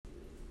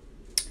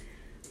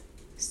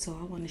So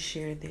I want to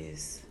share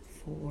this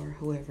for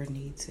whoever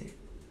needs it.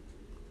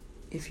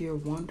 If you're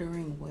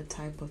wondering what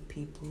type of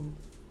people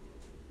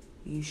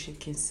you should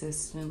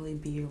consistently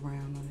be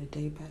around on a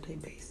day-by-day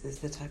basis,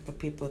 the type of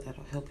people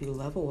that'll help you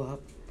level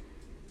up,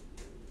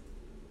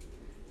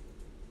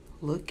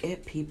 look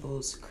at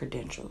people's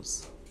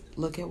credentials.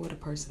 Look at what a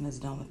person has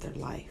done with their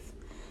life.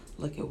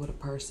 Look at what a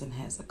person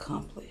has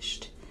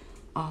accomplished.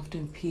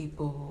 Often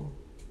people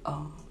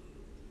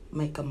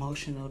make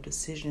emotional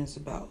decisions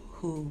about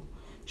who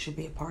should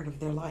be a part of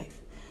their life.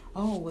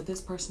 Oh, well,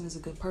 this person is a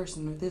good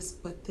person, or this,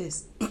 but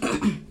this.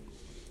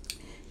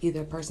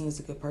 Either a person is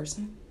a good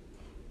person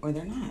or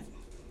they're not.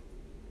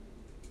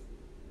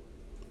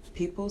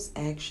 People's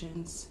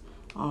actions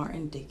are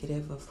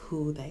indicative of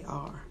who they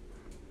are.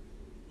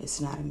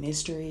 It's not a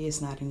mystery.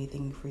 It's not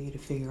anything for you to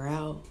figure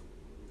out.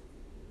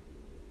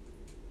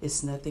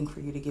 It's nothing for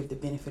you to give the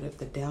benefit of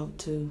the doubt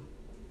to.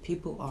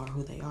 People are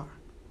who they are.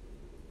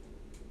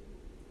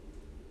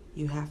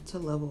 You have to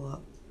level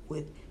up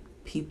with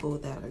people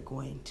that are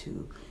going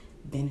to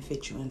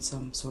benefit you in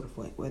some sort of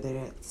way, whether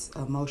that's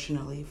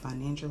emotionally,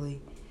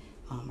 financially.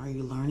 Are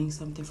you learning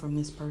something from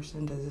this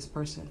person? Does this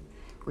person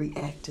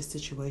react to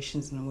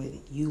situations in a way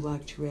that you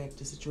like to react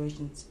to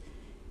situations?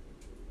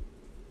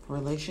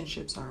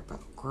 Relationships are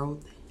about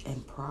growth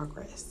and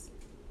progress.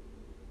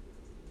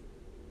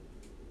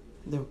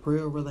 They're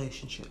real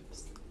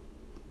relationships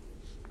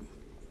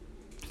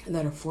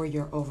that are for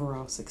your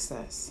overall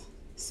success.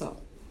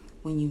 So,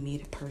 when you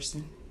meet a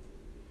person,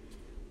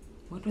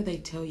 what do they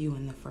tell you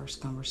in the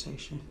first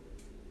conversation?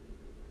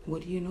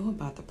 What do you know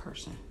about the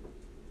person?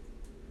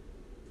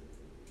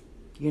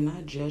 You're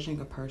not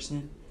judging a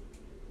person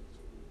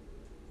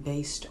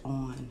based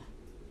on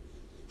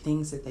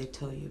things that they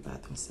tell you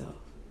about themselves,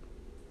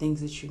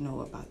 things that you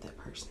know about that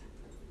person.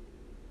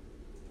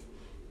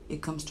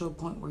 It comes to a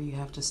point where you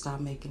have to stop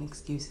making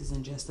excuses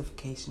and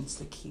justifications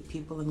to keep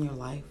people in your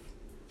life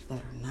that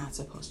are not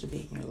supposed to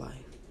be in your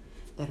life,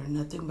 that are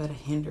nothing but a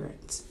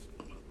hindrance.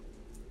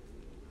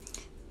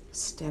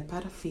 Step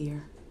out of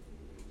fear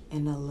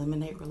and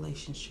eliminate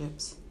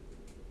relationships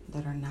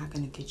that are not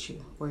going to get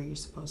you where you're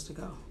supposed to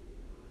go.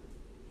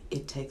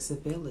 It takes a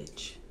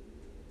village.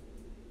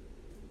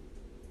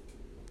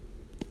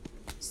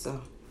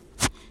 So,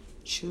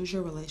 choose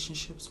your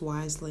relationships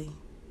wisely.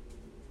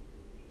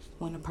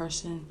 When a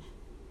person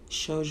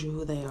shows you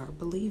who they are,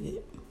 believe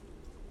it.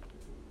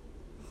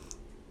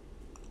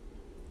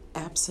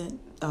 Absent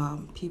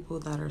people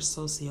that are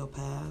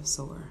sociopaths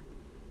or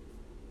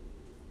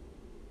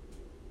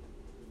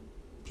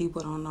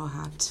people don't know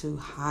how to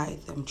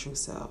hide them true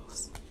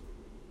selves.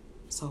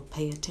 So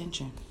pay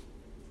attention.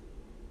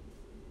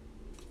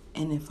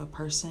 And if a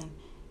person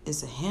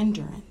is a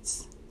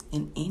hindrance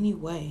in any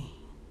way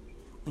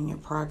in your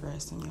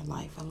progress in your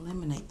life,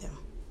 eliminate them.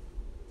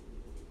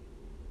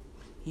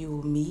 You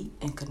will meet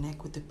and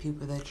connect with the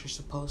people that you're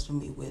supposed to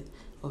meet with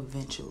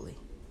eventually.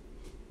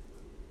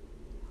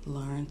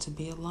 Learn to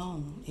be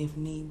alone if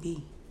need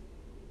be.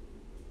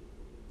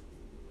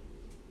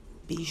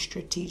 Be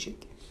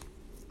strategic.